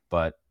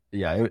 But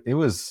yeah, it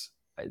was,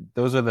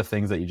 those are the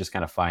things that you just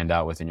kind of find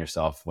out within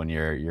yourself when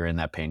you're in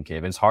that pain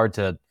cave. And it's hard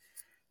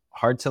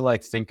to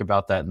like think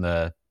about that in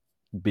the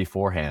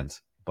beforehand.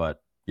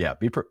 But yeah,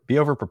 be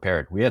over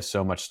prepared. We had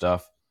so much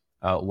stuff.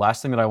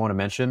 Last thing that I want to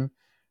mention,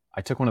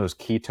 I took one of those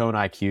ketone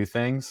IQ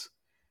things.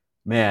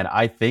 Man,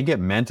 I think it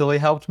mentally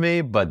helped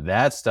me, but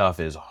that stuff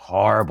is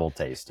horrible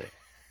tasting.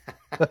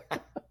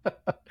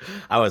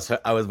 I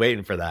was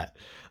waiting for that.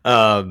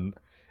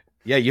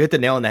 Yeah, you hit the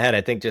nail on the head.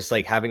 I think just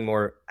like having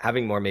more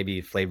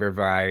maybe flavor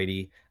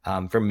variety.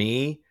 For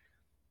me,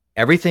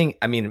 everything,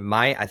 I mean,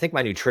 I think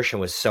my nutrition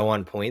was so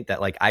on point that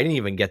like I didn't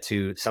even get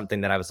to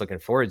something that I was looking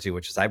forward to,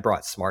 which is I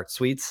brought Smart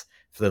Sweets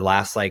for the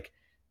last like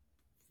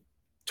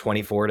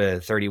 24 to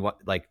 31,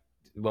 like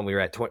when we were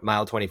at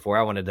mile 24,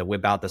 I wanted to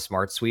whip out the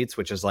Smart Sweets,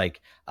 which is like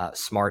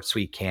smart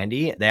sweet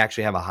candy. They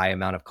actually have a high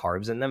amount of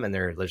carbs in them, and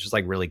they're just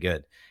like really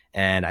good.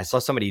 And I saw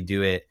somebody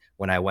do it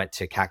when I went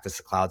to Cactus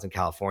the Clouds in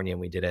California,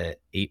 and we did a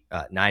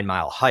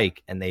 9-mile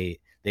hike, and they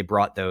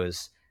brought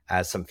those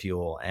as some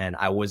fuel. And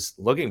I was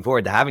looking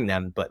forward to having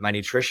them, but my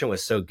nutrition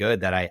was so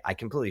good that I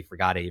completely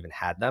forgot I even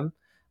had them.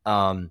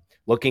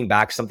 Looking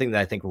back, something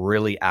that I think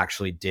really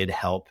actually did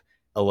help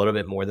a little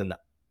bit more than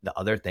the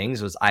other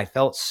things was I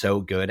felt so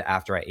good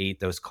after I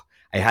ate those.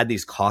 I had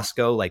these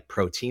Costco like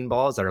protein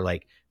balls that are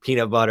like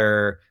peanut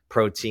butter,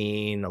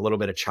 protein, a little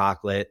bit of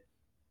chocolate.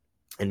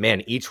 And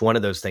man, each one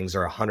of those things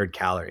are 100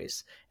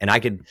 calories. And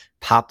I could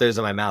pop those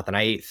in my mouth. And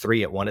I ate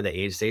 3 at one of the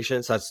aid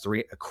stations. So that's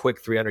a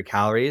quick 300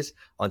 calories.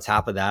 On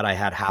top of that, I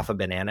had half a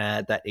banana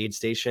at that aid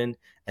station,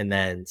 and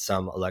then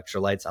some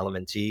electrolytes,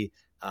 element T,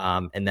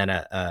 and then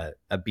a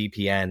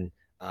BPN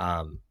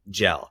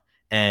gel.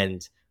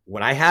 And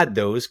when I had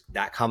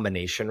that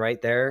combination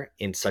right there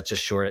in such a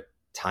short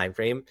time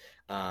frame,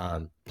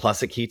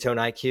 plus a ketone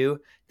IQ,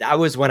 that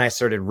was when I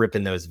started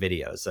ripping those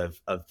videos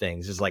of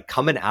things. It's like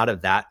coming out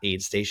of that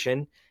aid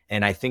station.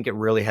 And I think it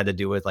really had to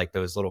do with like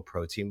those little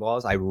protein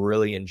balls. I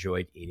really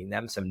enjoyed eating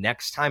them. So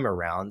next time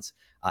around,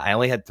 I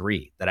only had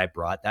 3 that I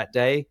brought that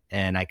day.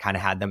 And I kind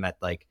of had them at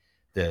like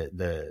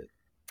the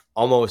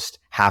almost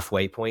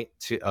halfway point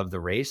of the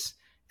race.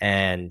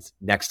 And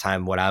next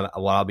time, what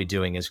I'll be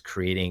doing is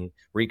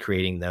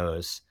recreating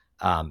those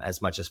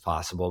as much as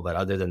possible. But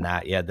other than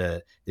that, yeah,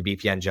 the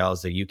BPN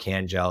gels, the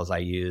UCAN gels I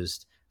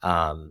used,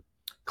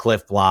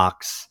 Cliff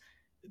Blocks.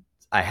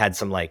 I had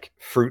some like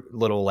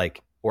little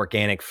like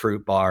organic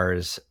fruit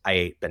bars. I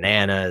ate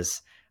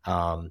bananas.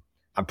 I'm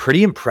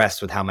pretty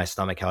impressed with how my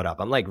stomach held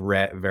up. I'm like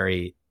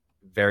very,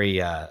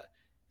 very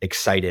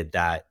excited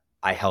that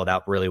I held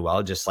up really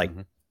well, just like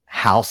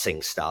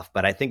housing stuff.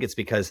 But I think it's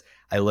because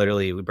I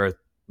literally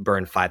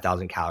burned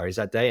 5,000 calories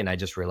that day. And I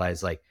just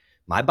realized like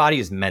my body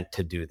is meant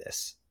to do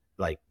this.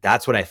 Like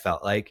that's what I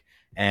felt like.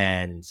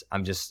 And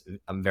I'm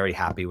very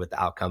happy with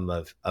the outcome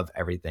of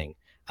everything.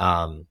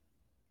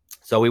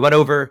 So we went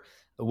over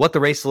what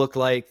the race looked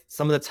like,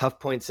 some of the tough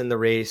points in the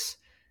race.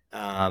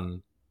 The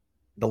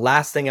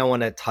last thing I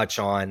want to touch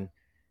on,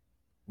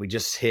 we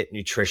just hit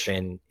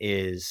nutrition,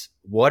 is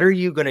what are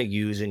you going to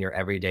use in your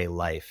everyday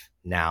life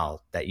now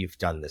that you've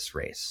done this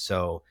race?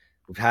 So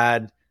we've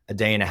had a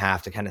day and a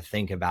half to kind of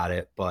think about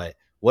it, but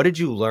what did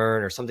you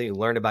learn, or something you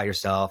learned about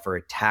yourself, or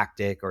a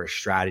tactic or a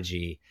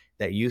strategy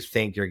that you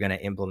think you're going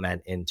to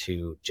implement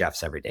into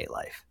Jeff's everyday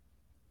life?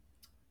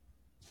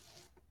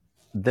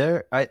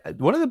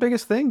 One of the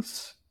biggest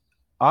things,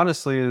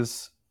 honestly,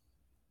 is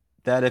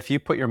that if you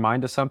put your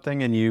mind to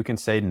something and you can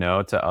say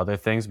no to other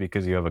things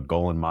because you have a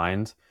goal in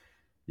mind,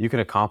 you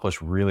can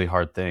accomplish really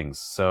hard things.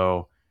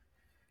 So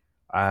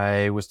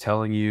I was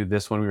telling you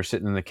this when we were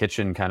sitting in the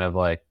kitchen, kind of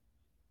like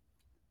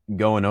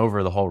going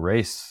over the whole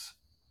race,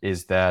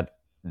 is that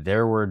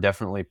there were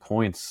definitely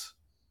points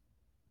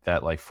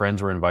that like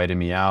friends were inviting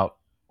me out,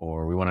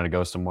 or we wanted to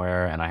go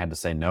somewhere, and I had to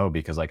say no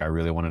because like I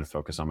really wanted to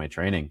focus on my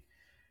training.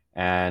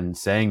 And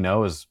saying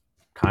no is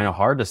kind of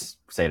hard to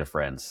say to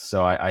friends.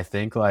 So I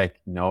think like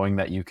knowing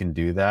that you can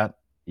do that,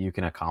 you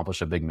can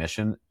accomplish a big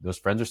mission. Those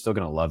friends are still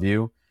going to love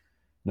you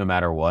no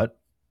matter what.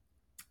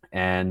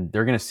 And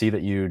they're going to see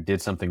that you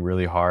did something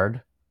really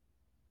hard,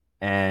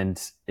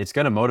 and it's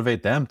going to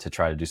motivate them to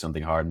try to do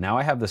something hard. Now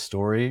I have this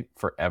story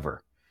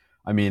forever.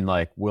 I mean,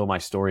 like, will my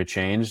story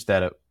change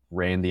that it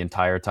rained the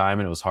entire time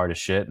and it was hard as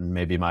shit, and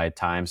maybe my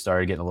time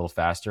started getting a little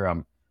faster?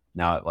 I'm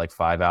now at like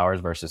 5 hours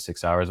versus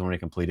 6 hours when we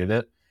completed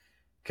it,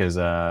 because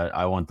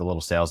I want the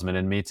little salesman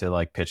in me to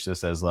like pitch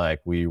this as like,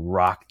 we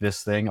rocked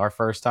this thing our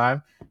first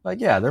time. Like,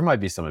 yeah, there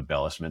might be some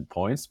embellishment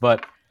points,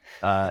 but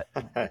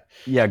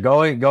yeah,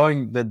 going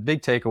the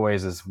big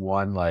takeaways is,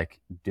 one, like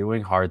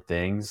doing hard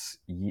things.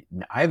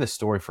 I have this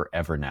story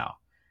forever now,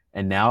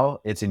 and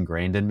now it's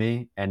ingrained in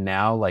me. And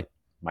now like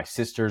my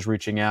sister's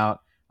reaching out.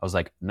 I was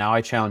like, now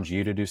I challenge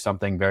you to do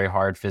something very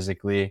hard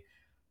physically.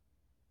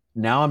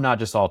 Now I'm not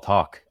just all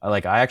talk. I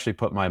actually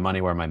put my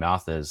money where my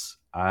mouth is.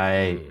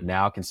 I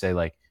now can say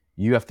like,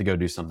 you have to go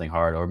do something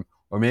hard,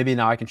 or maybe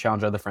now I can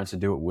challenge other friends to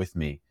do it with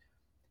me.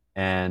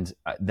 And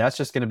that's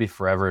just going to be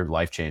forever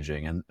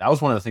life-changing. And that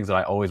was one of the things that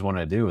I always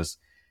wanted to do is,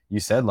 you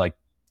said, like,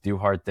 do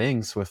hard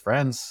things with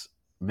friends.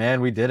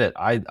 Man, we did it.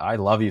 I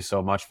love you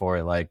so much for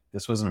it. Like,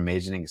 this was an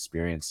amazing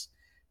experience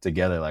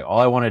together. Like, all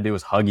I want to do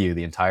is hug you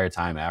the entire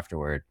time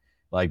afterward.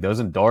 Like,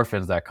 those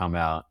endorphins that come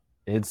out,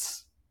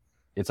 it's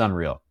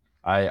unreal.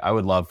 I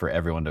would love for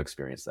everyone to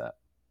experience that.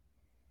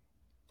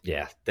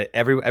 Yeah,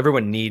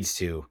 everyone needs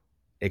to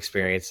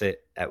experience it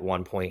at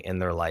one point in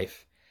their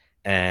life,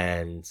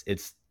 and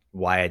it's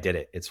why I did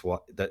it. It's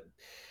what the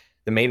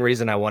main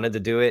reason I wanted to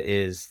do it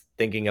is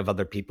thinking of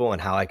other people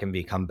and how I can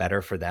become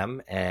better for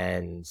them,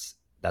 and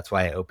that's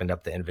why I opened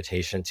up the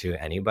invitation to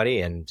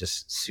anybody, and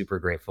just super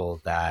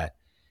grateful that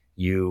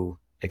you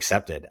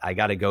accepted. I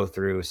got to go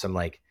through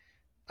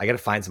I got to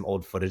find some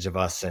old footage of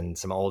us and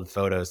some old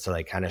photos to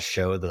like kind of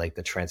show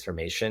the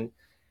transformation.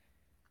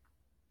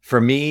 For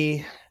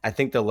me, I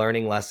think the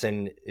learning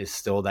lesson is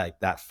still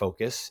that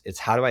focus. It's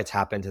how do I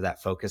tap into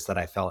that focus that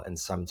I felt in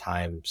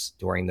sometimes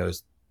during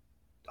those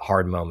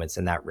hard moments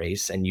in that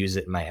race and use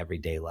it in my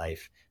everyday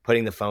life,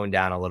 putting the phone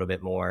down a little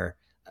bit more,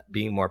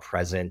 being more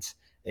present,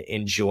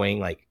 enjoying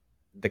like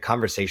the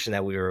conversation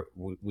that we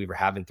were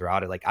having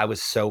throughout it. Like, I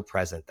was so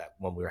present that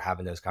when we were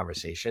having those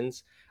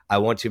conversations, I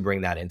want to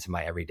bring that into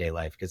my everyday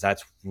life, because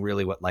that's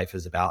really what life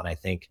is about. And I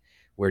think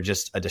we're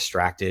just a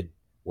distracted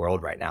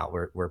world right now.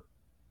 We're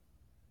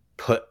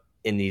put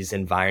in these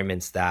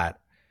environments that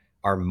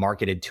are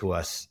marketed to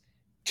us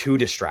to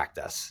distract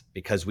us,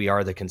 because we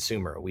are the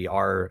consumer. We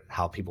are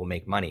how people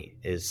make money,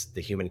 is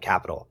the human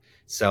capital.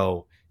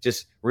 So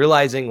just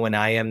realizing when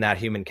I am that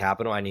human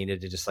capital, I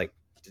needed to just like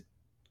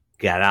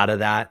get out of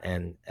that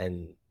and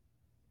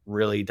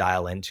really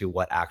dial into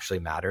what actually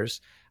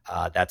matters.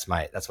 That's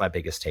my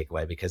biggest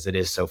takeaway, because it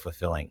is so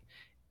fulfilling.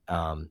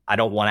 I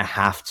don't want to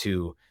have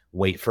to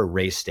wait for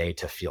race day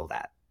to feel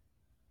that.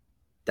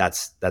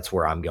 That's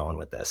where I'm going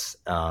with this.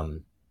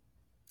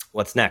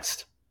 What's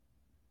next?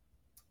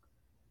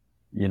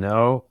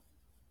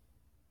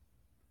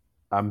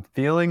 I'm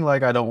feeling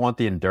like I don't want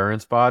the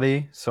endurance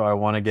body, so I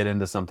want to get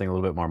into something a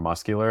little bit more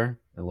muscular,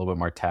 a little bit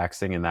more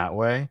taxing in that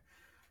way.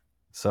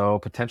 So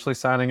potentially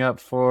signing up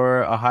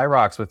for a High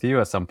Rocks with you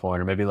at some point,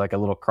 or maybe like a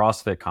little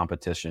CrossFit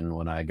competition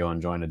when I go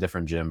and join a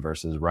different gym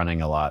versus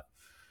running a lot.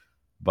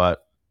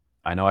 But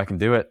I know I can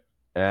do it,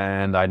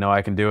 and I know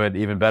I can do it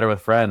even better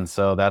with friends.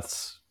 So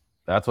that's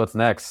what's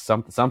next.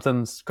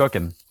 Something's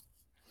cooking.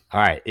 All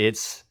right,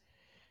 it's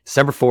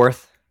December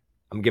 4th.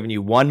 I'm giving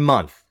you 1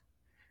 month,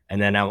 and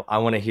then I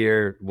want to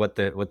hear what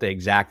the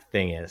exact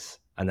thing is,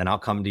 and then I'll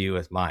come to you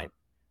with mine.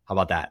 How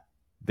about that?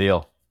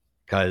 Deal.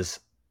 Because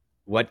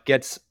what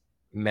gets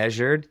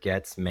measured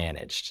gets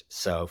managed.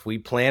 So if we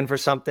plan for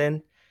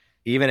something,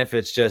 even if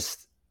it's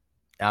just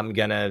I'm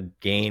gonna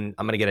get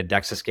a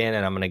DEXA scan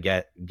and I'm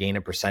gonna gain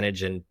a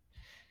percentage in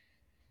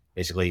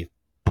basically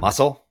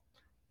muscle,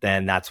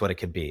 then that's what it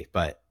could be.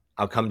 But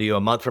I'll come to you a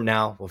month from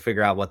now. We'll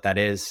figure out what that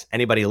is.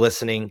 Anybody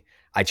listening,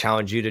 I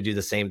challenge you to do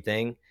the same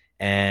thing.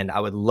 And I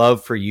would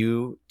love for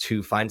you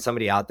to find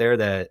somebody out there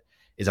that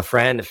is a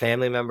friend, a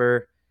family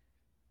member,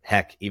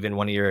 heck, even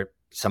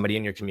somebody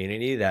in your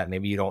community that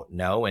maybe you don't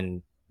know,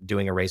 and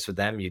doing a race with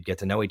them, you'd get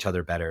to know each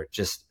other better.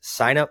 Just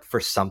sign up for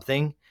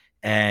something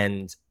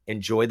and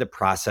enjoy the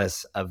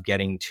process of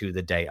getting to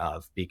the day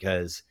of,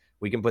 because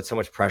we can put so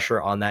much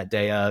pressure on that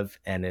day of.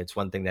 And it's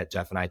one thing that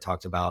Jeff and I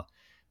talked about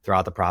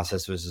throughout the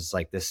process, was just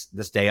like this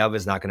day of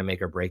is not going to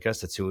make or break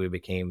us. It's who we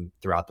became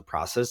throughout the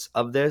process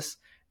of this.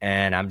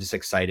 And I'm just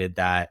excited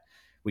that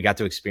we got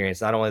to experience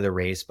not only the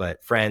race,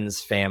 but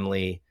friends,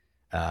 family,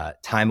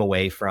 time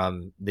away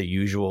from the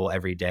usual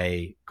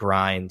everyday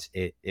grind.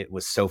 It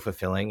was so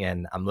fulfilling,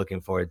 and I'm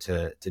looking forward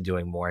to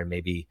doing more, and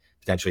maybe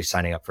potentially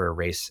signing up for a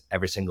race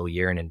every single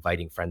year and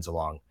inviting friends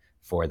along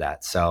for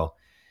that. So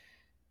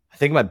I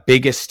think my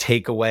biggest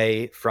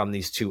takeaway from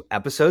these 2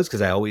 episodes,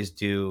 because I always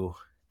do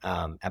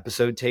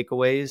episode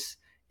takeaways,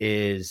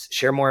 is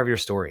share more of your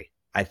story.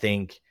 I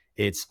think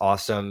it's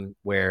awesome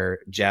where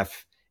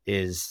Jeff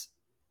is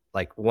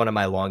like one of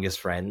my longest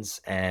friends,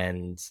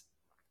 and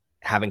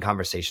having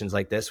conversations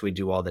like this, we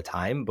do all the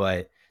time,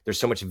 but there's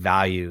so much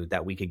value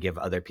that we could give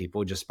other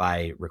people just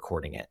by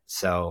recording it.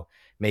 So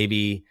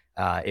maybe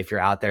if you're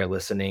out there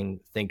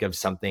listening, think of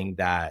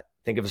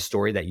a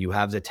story that you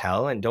have to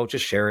tell, and don't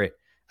just share it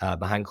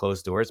behind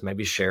closed doors.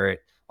 Maybe share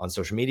it on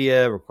social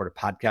media, record a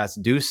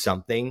podcast, do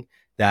something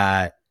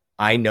that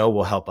I know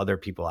will help other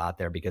people out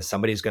there, because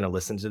somebody's going to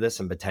listen to this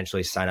and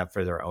potentially sign up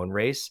for their own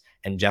race.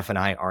 And Jeff and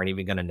I aren't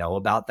even going to know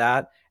about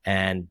that.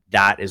 And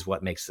that is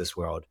what makes this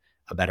world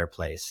a better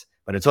place.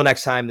 But until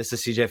next time, this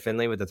is CJ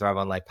Finley with the Thrive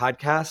on Life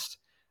podcast.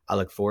 I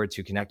look forward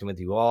to connecting with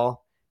you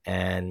all,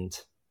 and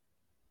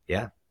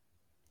yeah,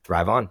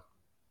 thrive on.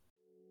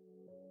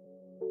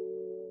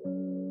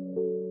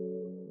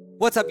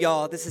 What's up,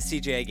 y'all? This is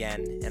CJ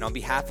again, and on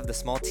behalf of the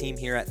small team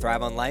here at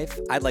Thrive on Life,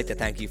 I'd like to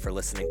thank you for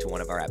listening to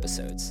one of our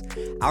episodes.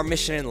 Our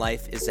mission in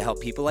life is to help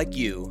people like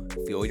you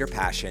fuel your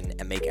passion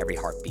and make every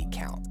heartbeat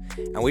count.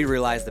 And we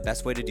realize the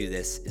best way to do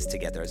this is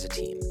together as a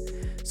team.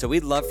 So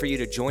we'd love for you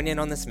to join in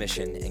on this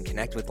mission and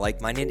connect with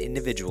like-minded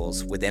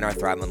individuals within our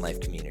Thrive on Life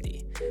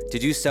community. To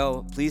do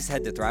so, please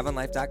head to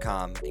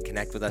thriveonlife.com and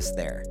connect with us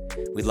there.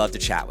 We'd love to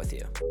chat with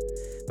you.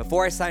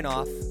 Before I sign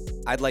off,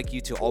 I'd like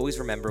you to always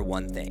remember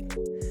one thing.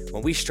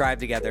 When we strive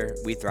together,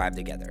 we thrive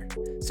together.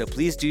 So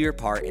please do your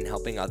part in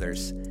helping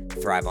others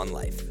thrive on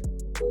life.